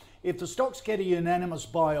filter. If the stocks get a unanimous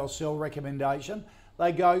buy or sell recommendation,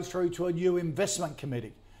 they go through to a new investment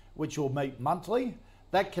committee, which will meet monthly.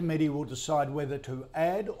 That committee will decide whether to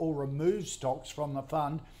add or remove stocks from the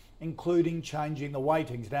fund, including changing the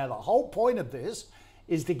weightings. Now, the whole point of this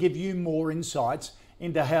is to give you more insights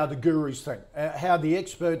into how the gurus think, how the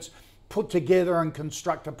experts put together and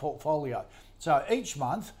construct a portfolio. So each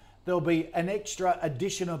month, there'll be an extra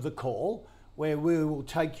edition of the call where we will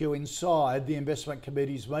take you inside the investment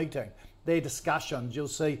committee's meeting. Their discussions, you'll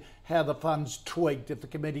see how the fund's tweaked. If the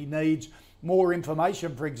committee needs more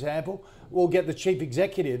information, for example, we'll get the chief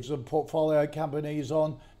executives of portfolio companies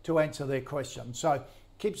on to answer their questions. So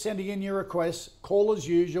keep sending in your requests, call as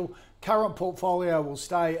usual. Current portfolio will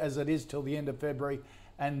stay as it is till the end of February,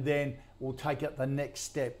 and then we'll take it the next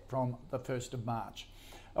step from the 1st of March.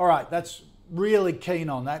 All right, that's really keen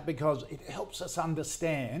on that because it helps us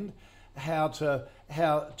understand how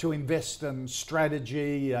to invest in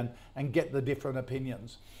strategy and get the different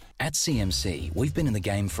opinions. At CMC, we've been in the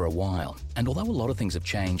game for a while, and although a lot of things have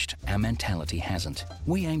changed, our mentality hasn't.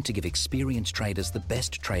 We aim to give experienced traders the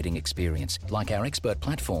best trading experience, like our expert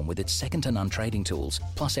platform with its second-to-none trading tools.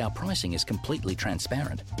 Plus, our pricing is completely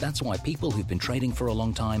transparent. That's why people who've been trading for a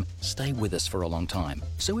long time stay with us for a long time.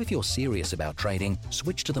 So if you're serious about trading,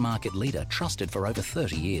 switch to the market leader trusted for over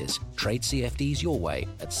 30 years. Trade CFDs your way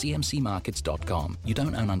at cmcmarkets.com. You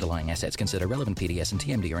don't own underlying assets. Consider relevant PDS and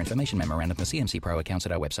TMD or information memorandum for CMC Pro accounts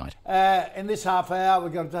at our website. In this half hour, we're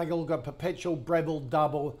going to take a look at Perpetual, Breville,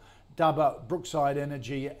 Dubber, Brookside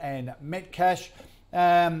Energy and Metcash.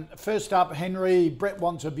 First up, Henry, Brett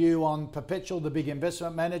wants a view on Perpetual, the big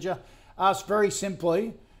investment manager. Asked very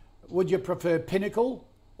simply, would you prefer Pinnacle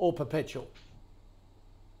or Perpetual?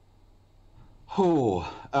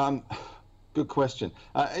 Good question.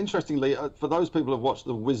 Interestingly, for those people who have watched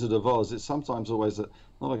The Wizard of Oz, it's sometimes always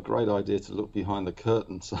not a great idea to look behind the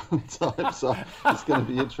curtain sometimes. So it's going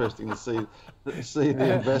to be interesting to see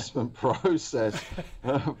the investment process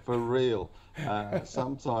for real.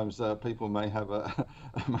 Sometimes people may have a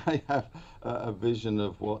vision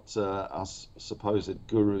of what us supposed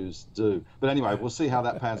gurus do. But anyway, we'll see how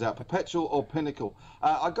that pans out. Perpetual or Pinnacle?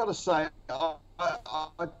 I've got to say,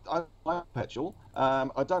 I like Perpetual.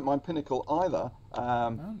 I don't mind Pinnacle either.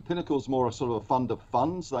 Pinnacle's more a sort of a fund of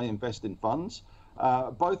funds. They invest in funds.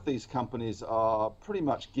 Both these companies are pretty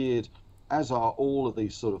much geared, as are all of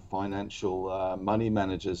these sort of financial money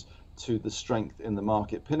managers, to the strength in the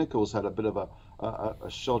market. Pinnacle's had a bit of a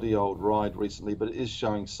shoddy old ride recently, but it is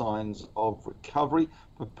showing signs of recovery.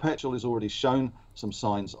 Perpetual has already shown some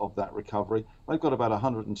signs of that recovery. They've got about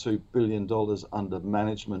 $102 billion under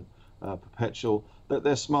management, Perpetual.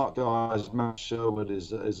 They're smart guys. Matt Sherwood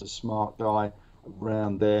is a smart guy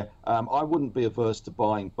around there. I wouldn't be averse to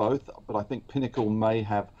buying both, but I think Pinnacle may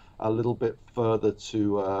have a little bit further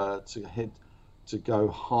to head to go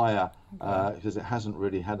higher because it hasn't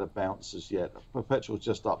really had a bounce as yet. Perpetual's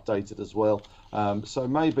just updated as well. So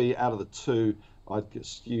maybe out of the two, I'd get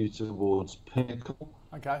skewed towards Pinnacle.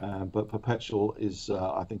 Okay. But Perpetual is,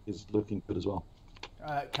 I think, is looking good as well.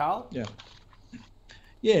 Carl?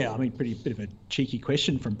 Yeah, I mean, bit of a cheeky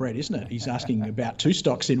question from Brett, isn't it? He's asking about two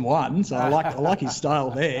stocks in one, so I like his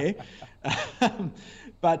style there.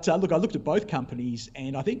 But look, I looked at both companies,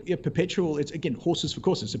 and I think Perpetual, it's again horses for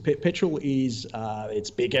courses. So Perpetual is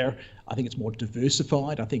it's bigger. I think it's more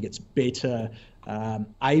diversified. I think it's better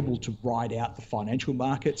able to ride out the financial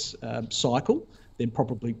markets cycle than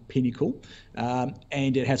probably Pinnacle,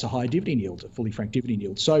 and it has a high dividend yield, a fully franked dividend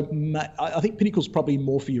yield. So I think Pinnacle's probably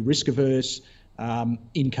more for your risk averse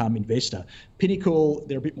income investor. Pinnacle,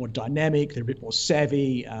 they're a bit more dynamic, they're a bit more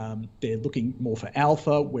savvy, they're looking more for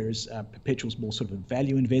alpha, whereas Perpetual's more sort of a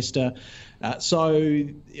value investor.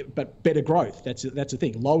 But better growth, that's the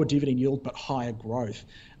thing. Lower dividend yield, but higher growth.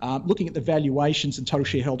 Looking at the valuations and total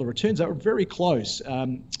shareholder returns, they were very close.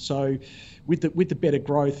 So with the better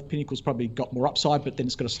growth, Pinnacle's probably got more upside, but then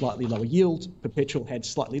it's got a slightly lower yield. Perpetual had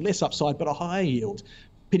slightly less upside, but a higher yield.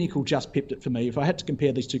 Pinnacle just pipped it for me. If I had to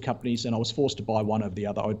compare these two companies and I was forced to buy one over the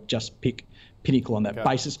other, I would just pick Pinnacle on that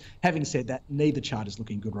basis. Having said that, neither chart is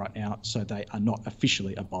looking good right now, so they are not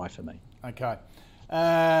officially a buy for me. Okay.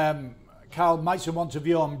 Carl Mason wants a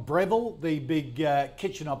view on Breville, the big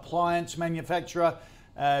kitchen appliance manufacturer.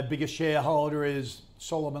 Biggest shareholder is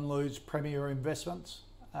Solomon Lew's Premier Investments.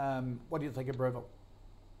 What do you think of Breville?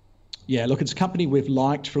 Yeah, look, it's a company we've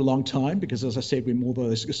liked for a long time because, as I said, we're more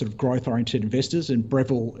those sort of growth-oriented investors, and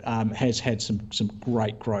Breville has had some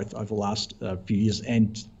great growth over the last few years,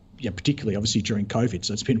 and particularly obviously during COVID.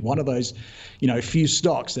 So it's been one of those, few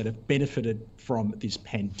stocks that have benefited from this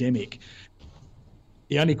pandemic.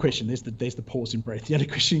 The only question, there's the pause in breath. The only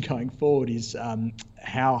question going forward is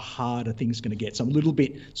how hard are things going to get? So I'm a little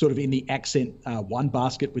bit sort of in the Accent one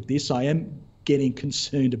basket with this. I am getting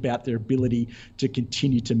concerned about their ability to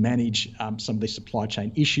continue to manage some of these supply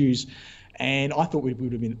chain issues. And I thought we were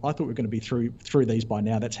going to be through these by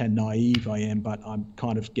now. That's how naive I am, but I'm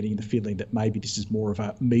kind of getting the feeling that maybe this is more of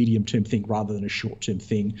a medium-term thing rather than a short-term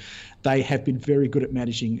thing. They have been very good at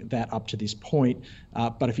managing that up to this point,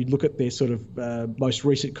 but if you look at their sort of most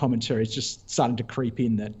recent commentary, it's just starting to creep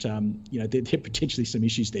in that there are potentially some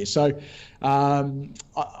issues there. So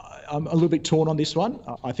I'm a little bit torn on this one.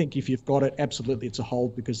 I think if you've got it, absolutely it's a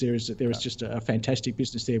hold because there is just a fantastic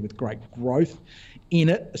business there with great growth in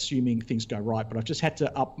it, assuming things go right. But I've just had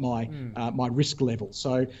to up my my risk level.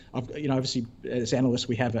 So obviously as analysts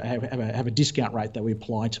we have a discount rate that we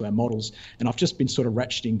apply to our models, and I've just been sort of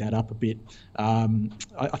ratcheting that up a bit. I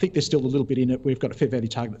think there's still a little bit in it. We've got a fair value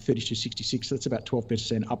target at 32.66, so that's about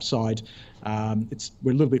 12% upside.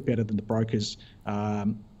 We're a little bit better than the brokers.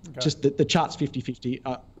 Just the chart's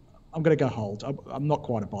 50-50. I'm going to go hold. I'm not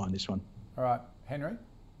quite a buy on this one. All right. Henry?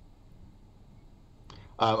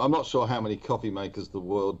 I'm not sure how many coffee makers the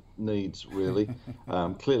world needs, really.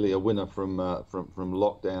 Clearly a winner from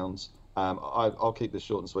lockdowns. I'll keep this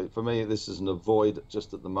short and sweet. For me, this is an avoid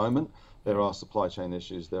just at the moment. There are supply chain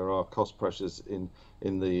issues. There are cost pressures in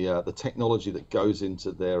the technology that goes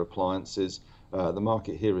into their appliances. The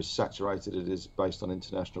market here is saturated. It is based on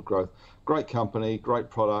international growth. Great company, great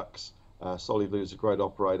products. Solly Lou's a great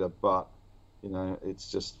operator, but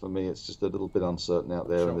it's just, for me, it's just a little bit uncertain out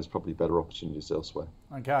there, and there's probably better opportunities elsewhere.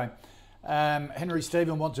 Okay. Henry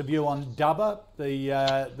Stephen wants a view on Dubber,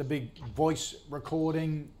 the big voice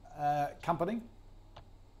recording company.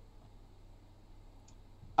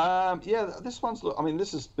 This one's. I mean,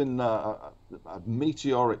 this has been a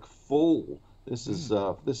meteoric fall. This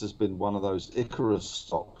has been one of those Icarus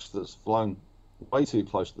stocks that's flown way too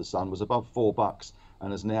close to the sun. Was above $4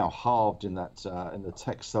 and has now halved in that in the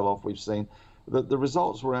tech sell-off we've seen. The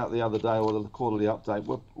results were out the other day, or the quarterly update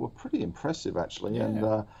were pretty impressive actually, and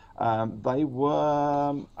they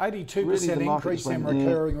were 82% increase in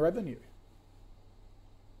recurring revenue.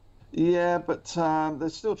 Yeah, but they're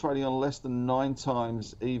still trading on less than 9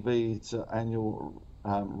 times EV to annual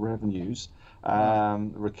revenues,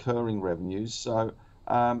 recurring revenues. So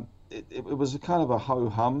it was a kind of a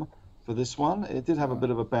ho-hum for this one. It did have a bit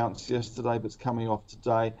of a bounce yesterday, but it's coming off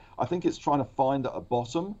today. I think it's trying to find a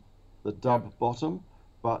bottom, the dub bottom,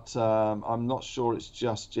 but I'm not sure it's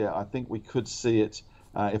just yet. I think we could see it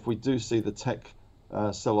if we do see the tech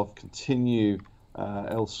sell-off continue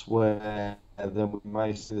elsewhere. Then we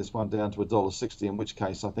may see this one down to $1.60, in which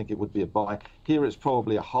case I think it would be a buy. Here it's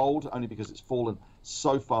probably a hold, only because it's fallen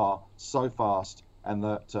so far, so fast, and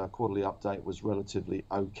that quarterly update was relatively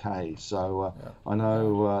okay. So I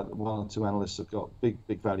know one or two analysts have got big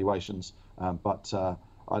valuations, but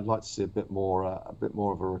I'd like to see a bit more of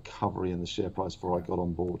a recovery in the share price before I got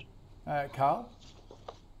on board. Carl?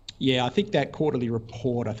 Yeah, I think that quarterly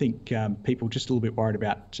report, I think people are just a little bit worried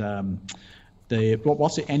about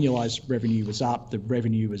whilst the annualized revenue was up, the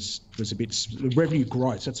revenue was the revenue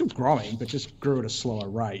growth. So it's still growing, but just grew at a slower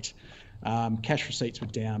rate. Cash receipts were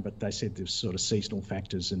down, but they said there's sort of seasonal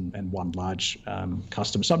factors and one large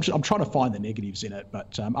customer. So I'm trying to find the negatives in it,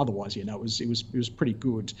 but otherwise, it was pretty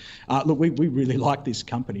good. Look, we really like this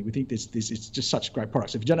company. We think this it's just such great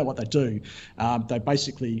products. If you don't know what they do, they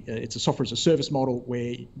basically it's a software as a service model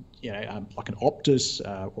where like an Optus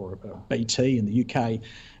or a BT in the UK.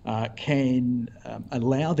 Can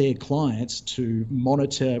allow their clients to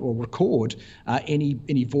monitor or record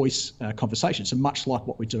any voice conversation. So much like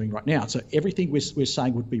what we're doing right now. So everything we're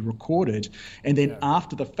saying would be recorded, and then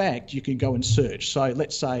after the fact, you can go and search. So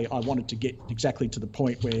let's say I wanted to get exactly to the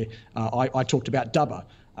point where I talked about Dubber.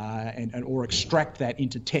 Or extract that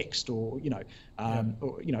into text, or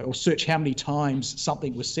search how many times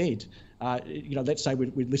something was said. Let's say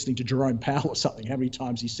we're listening to Jerome Powell or something. How many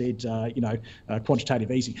times he said,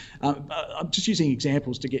 quantitative easing. I'm just using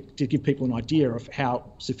examples to give people an idea of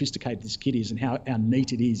how sophisticated this kit is and how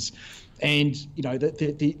neat it is. And we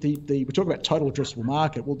talk about total addressable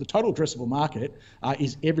market. Well, the total addressable market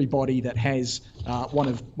is everybody that has one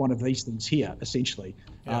of these things here, essentially,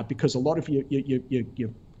 because a lot of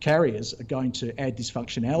your carriers are going to add this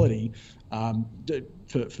functionality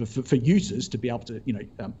for users to be able to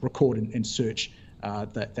record and search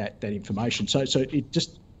that information. So it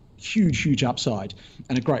just huge upside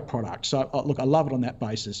and a great product. So look, I love it on that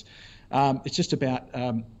basis. It's just about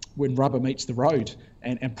when rubber meets the road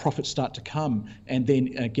and profits start to come, and then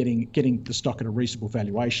getting the stock at a reasonable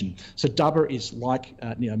valuation. So Dubber is like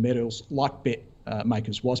Neometals, like Bet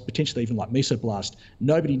Makers was, potentially even like Mesoblast.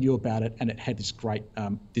 Nobody knew about it, and it had this great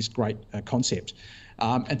concept.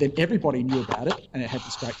 And then everybody knew about it, and it had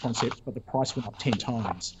this great concept, but the price went up 10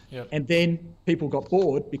 times. Yep. And then people got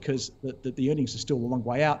bored because the earnings are still a long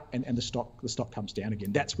way out, and the stock comes down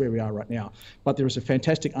again. That's where we are right now. But there is a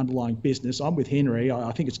fantastic underlying business. I'm with Henry.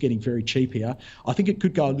 I think it's getting very cheap here. I think it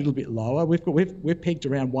could go a little bit lower. We've pegged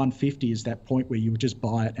around 150 as that point where you would just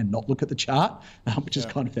buy it and not look at the chart, which is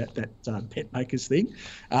kind of that Bet Makers thing.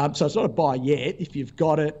 So it's not a buy yet. If you've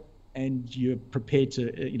got it, and you're prepared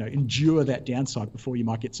to endure that downside before you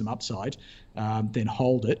might get some upside, then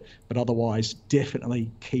hold it. But otherwise, definitely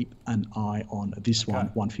keep an eye on this one.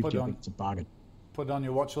 150, I think it's a bargain. Put it on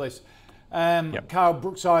your watch list. Carl,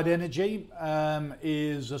 Brookside Energy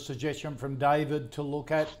is a suggestion from David to look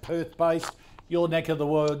at, Perth-based, your neck of the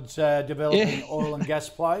woods, developing oil and gas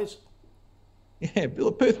plays. Yeah,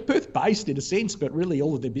 Perth-based in a sense, but really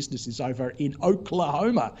all of their business is over in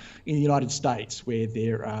Oklahoma, in the United States, where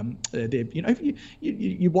they're if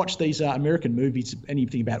you watch these American movies,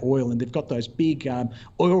 anything about oil, and they've got those big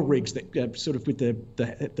oil rigs that sort of with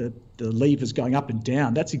the levers going up and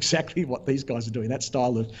down. That's exactly what these guys are doing. That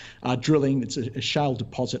style of drilling. It's a shale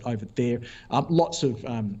deposit over there. Lots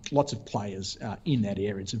of players in that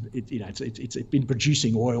area. It's been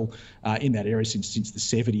producing oil in that area since the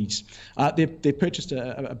 70s. They purchased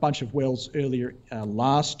a bunch of wells earlier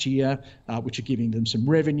last year, which are giving them some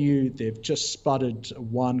revenue. They've just spotted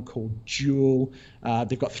one called Jewel.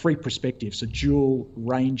 They've got 3 perspectives. So Jewel,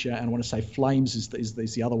 Ranger, and I want to say Flames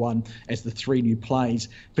is the other one as the 3 new plays.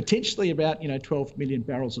 Potentially about 12 million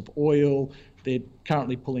barrels of oil. They're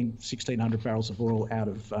currently pulling 1,600 barrels of oil out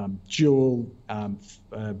of Jewel.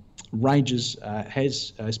 Rangers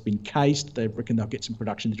has been cased. They reckon they'll get some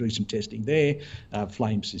production. They're doing some testing there.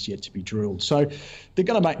 Flames is yet to be drilled. So they're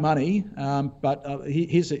going to make money. But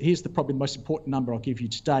here's the probably the most important number I'll give you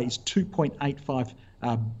today is 2.85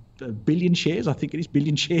 billion shares. I think it is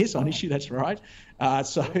billion shares on issue. That's right.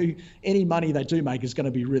 So any money they do make is going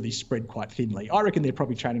to be really spread quite thinly. I reckon they're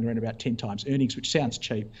probably trading around about 10 times earnings, which sounds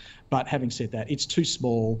cheap. But having said that, it's too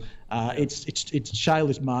small. Its shale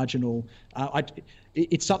is marginal.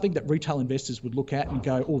 it's something that retail investors would look at and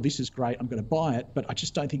go, oh, this is great, I'm going to buy it. But I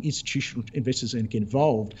just don't think institutional investors are going to get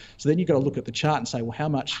involved. So then you've got to look at the chart and say, well, how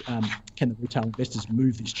much can the retail investors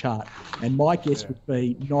move this chart? And my guess would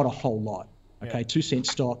be not a whole lot. Okay, 2 cent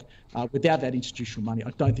stock. Without that institutional money,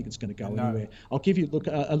 I don't think it's going to go anywhere. I'll give you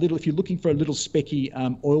a little. If you're looking for a little specky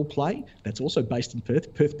oil play, that's also based in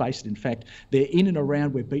Perth based. In fact, they're in and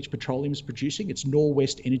around where Beach Petroleum is producing. It's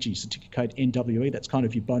Norwest Energy, so ticker code NWE. That's kind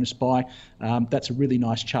of your bonus buy. That's a really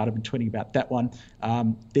nice chart. I've been tweeting about that one.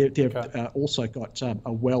 They've also got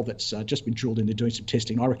a well that's just been drilled in. They're doing some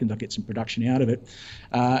testing. I reckon they'll get some production out of it,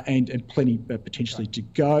 and plenty potentially to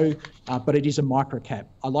go. But it is a micro cap.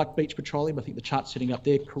 I like Beach Petroleum. I think the chart's setting up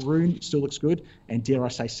there. Karoon still looks good, and dare I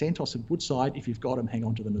say Santos and Woodside, if you've got them, hang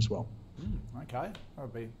on to them as well. Okay, that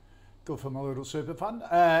would be good for my little super fund.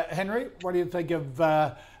 Henry, what do you think of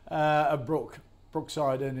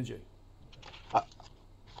Brookside Energy?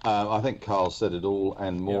 I think Carl said it all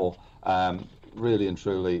and more. Really and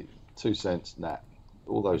truly, 2 cents,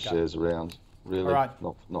 all those shares around, really,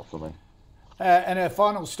 not for me. And our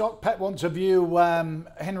final stock, Pat wants a view,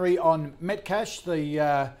 Henry, on Metcash,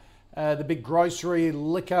 the big grocery,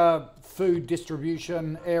 liquor, food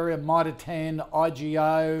distribution area, Mitre 10,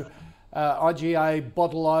 IGA,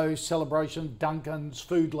 Bottle-O, Celebration, Duncan's,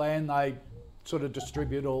 Foodland. They sort of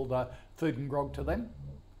distribute all the food and grog to them.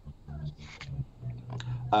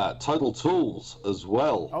 Total Tools as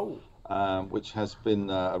well, which has been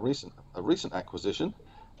a recent acquisition.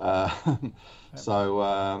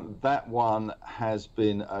 So that one has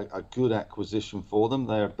been a good acquisition for them.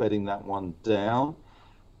 They are betting that one down.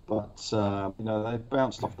 But, they've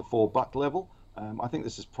bounced off the $4 level. I think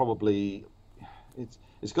this is probably,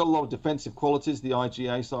 it's got a lot of defensive qualities, the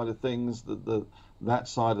IGA side of things, that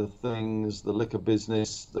side of things, the liquor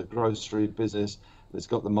business, the grocery business. It's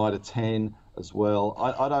got the Mitre 10 as well.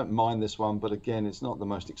 I don't mind this one, but again, it's not the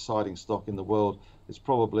most exciting stock in the world. It's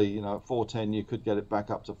probably, at 410, you could get it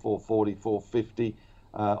back up to 440, 450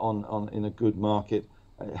 in a good market.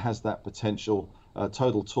 It has that potential.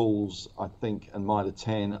 Total Tools, I think, and Mitre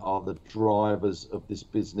 10 are the drivers of this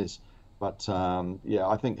business. But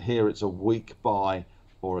I think here it's a weak buy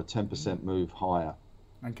or a 10% move higher.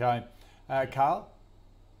 Okay. Carl?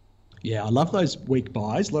 Yeah, I love those weak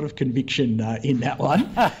buys. A lot of conviction in that one.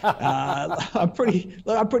 I'm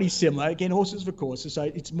pretty similar. Again, horses for courses. So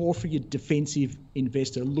it's more for your defensive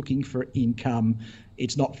investor looking for income.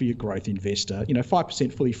 It's not for your growth investor.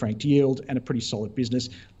 5% fully franked yield and a pretty solid business.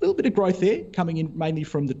 A little bit of growth there coming in mainly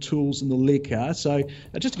from the tools and the liquor. So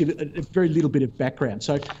just to give it a very little bit of background.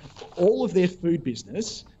 So all of their food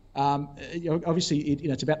business, obviously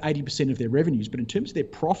it's about 80% of their revenues, but in terms of their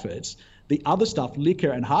profits, the other stuff,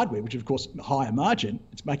 liquor and hardware, which is of course higher margin,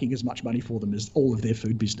 it's making as much money for them as all of their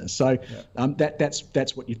food business. So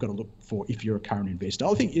that's what you've got to look for if you're a current investor.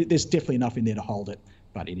 I think there's definitely enough in there to hold it,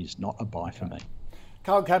 but it is not a buy for me.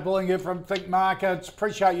 Carl Capellinger from Think Markets.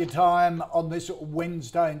 Appreciate your time on this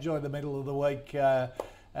Wednesday. Enjoy the middle of the week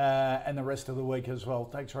and the rest of the week as well.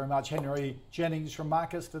 Thanks very much. Henry Jennings from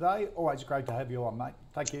Marcus today. Always great to have you on, mate.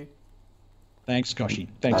 Thank you. Thanks, Koshy.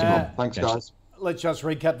 Thanks, Thanks, guys. Let's just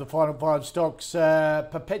recap the final 5 stocks.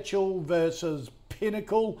 Perpetual versus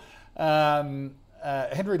Pinnacle.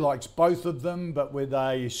 Henry likes both of them, but with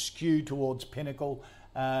a skew towards Pinnacle.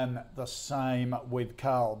 The same with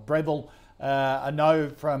Carl. Breville, a no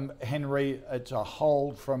from Henry. It's a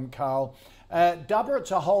hold from Carl. Dubber, it's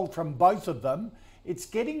a hold from both of them. It's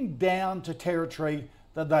getting down to territory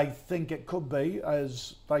that they think it could be.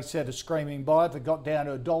 As they said, a screaming buy. If it got down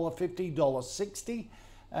to $1.50, $1.60.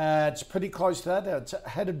 It's pretty close to that. It's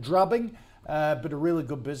had a drubbing, but a really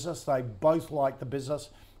good business. They both like the business.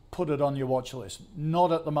 Put it on your watch list.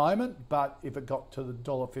 Not at the moment, but if it got to the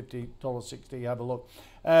 $1.50, $1.60, have a look.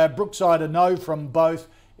 Brookside, a no from both.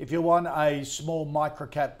 If you want a small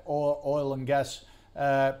microcap or oil and gas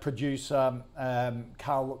producer,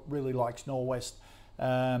 Carl really likes Norwest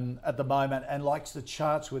at the moment and likes the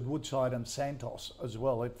charts with Woodside and Santos as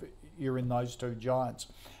well, if you're in those two giants.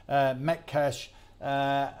 Metcash,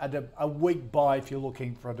 a weak buy if you're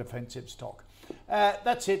looking for a defensive stock.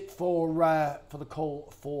 That's it for the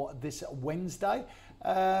call for this Wednesday.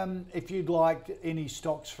 If you'd like any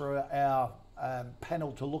stocks for our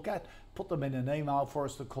panel to look at, put them in an email for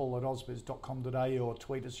us to call at ausbiz.com.au or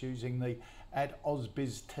tweet us using the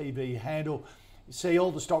 @AusbizTV handle. You see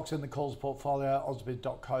all the stocks in the calls portfolio,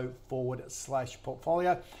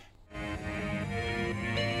 ausbiz.co/portfolio.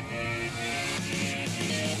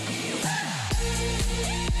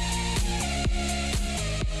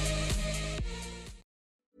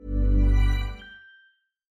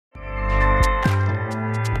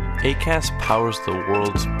 Acast powers the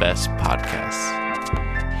world's best podcasts.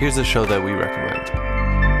 Here's a show that we recommend.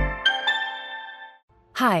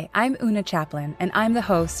 Hi, I'm Una Chaplin, and I'm the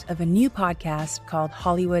host of a new podcast called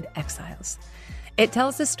Hollywood Exiles. It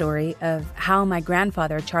tells the story of how my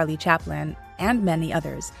grandfather, Charlie Chaplin, and many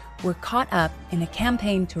others were caught up in a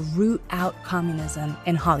campaign to root out communism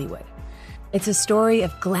in Hollywood. It's a story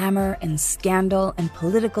of glamour and scandal and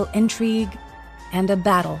political intrigue and a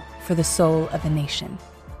battle for the soul of a nation.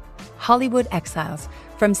 Hollywood Exiles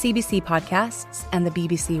from CBC Podcasts and the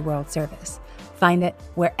BBC World Service. Find it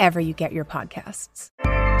wherever you get your podcasts.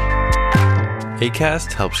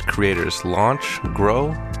 Acast helps creators launch, grow,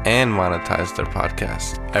 and monetize their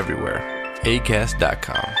podcasts everywhere.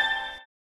 Acast.com.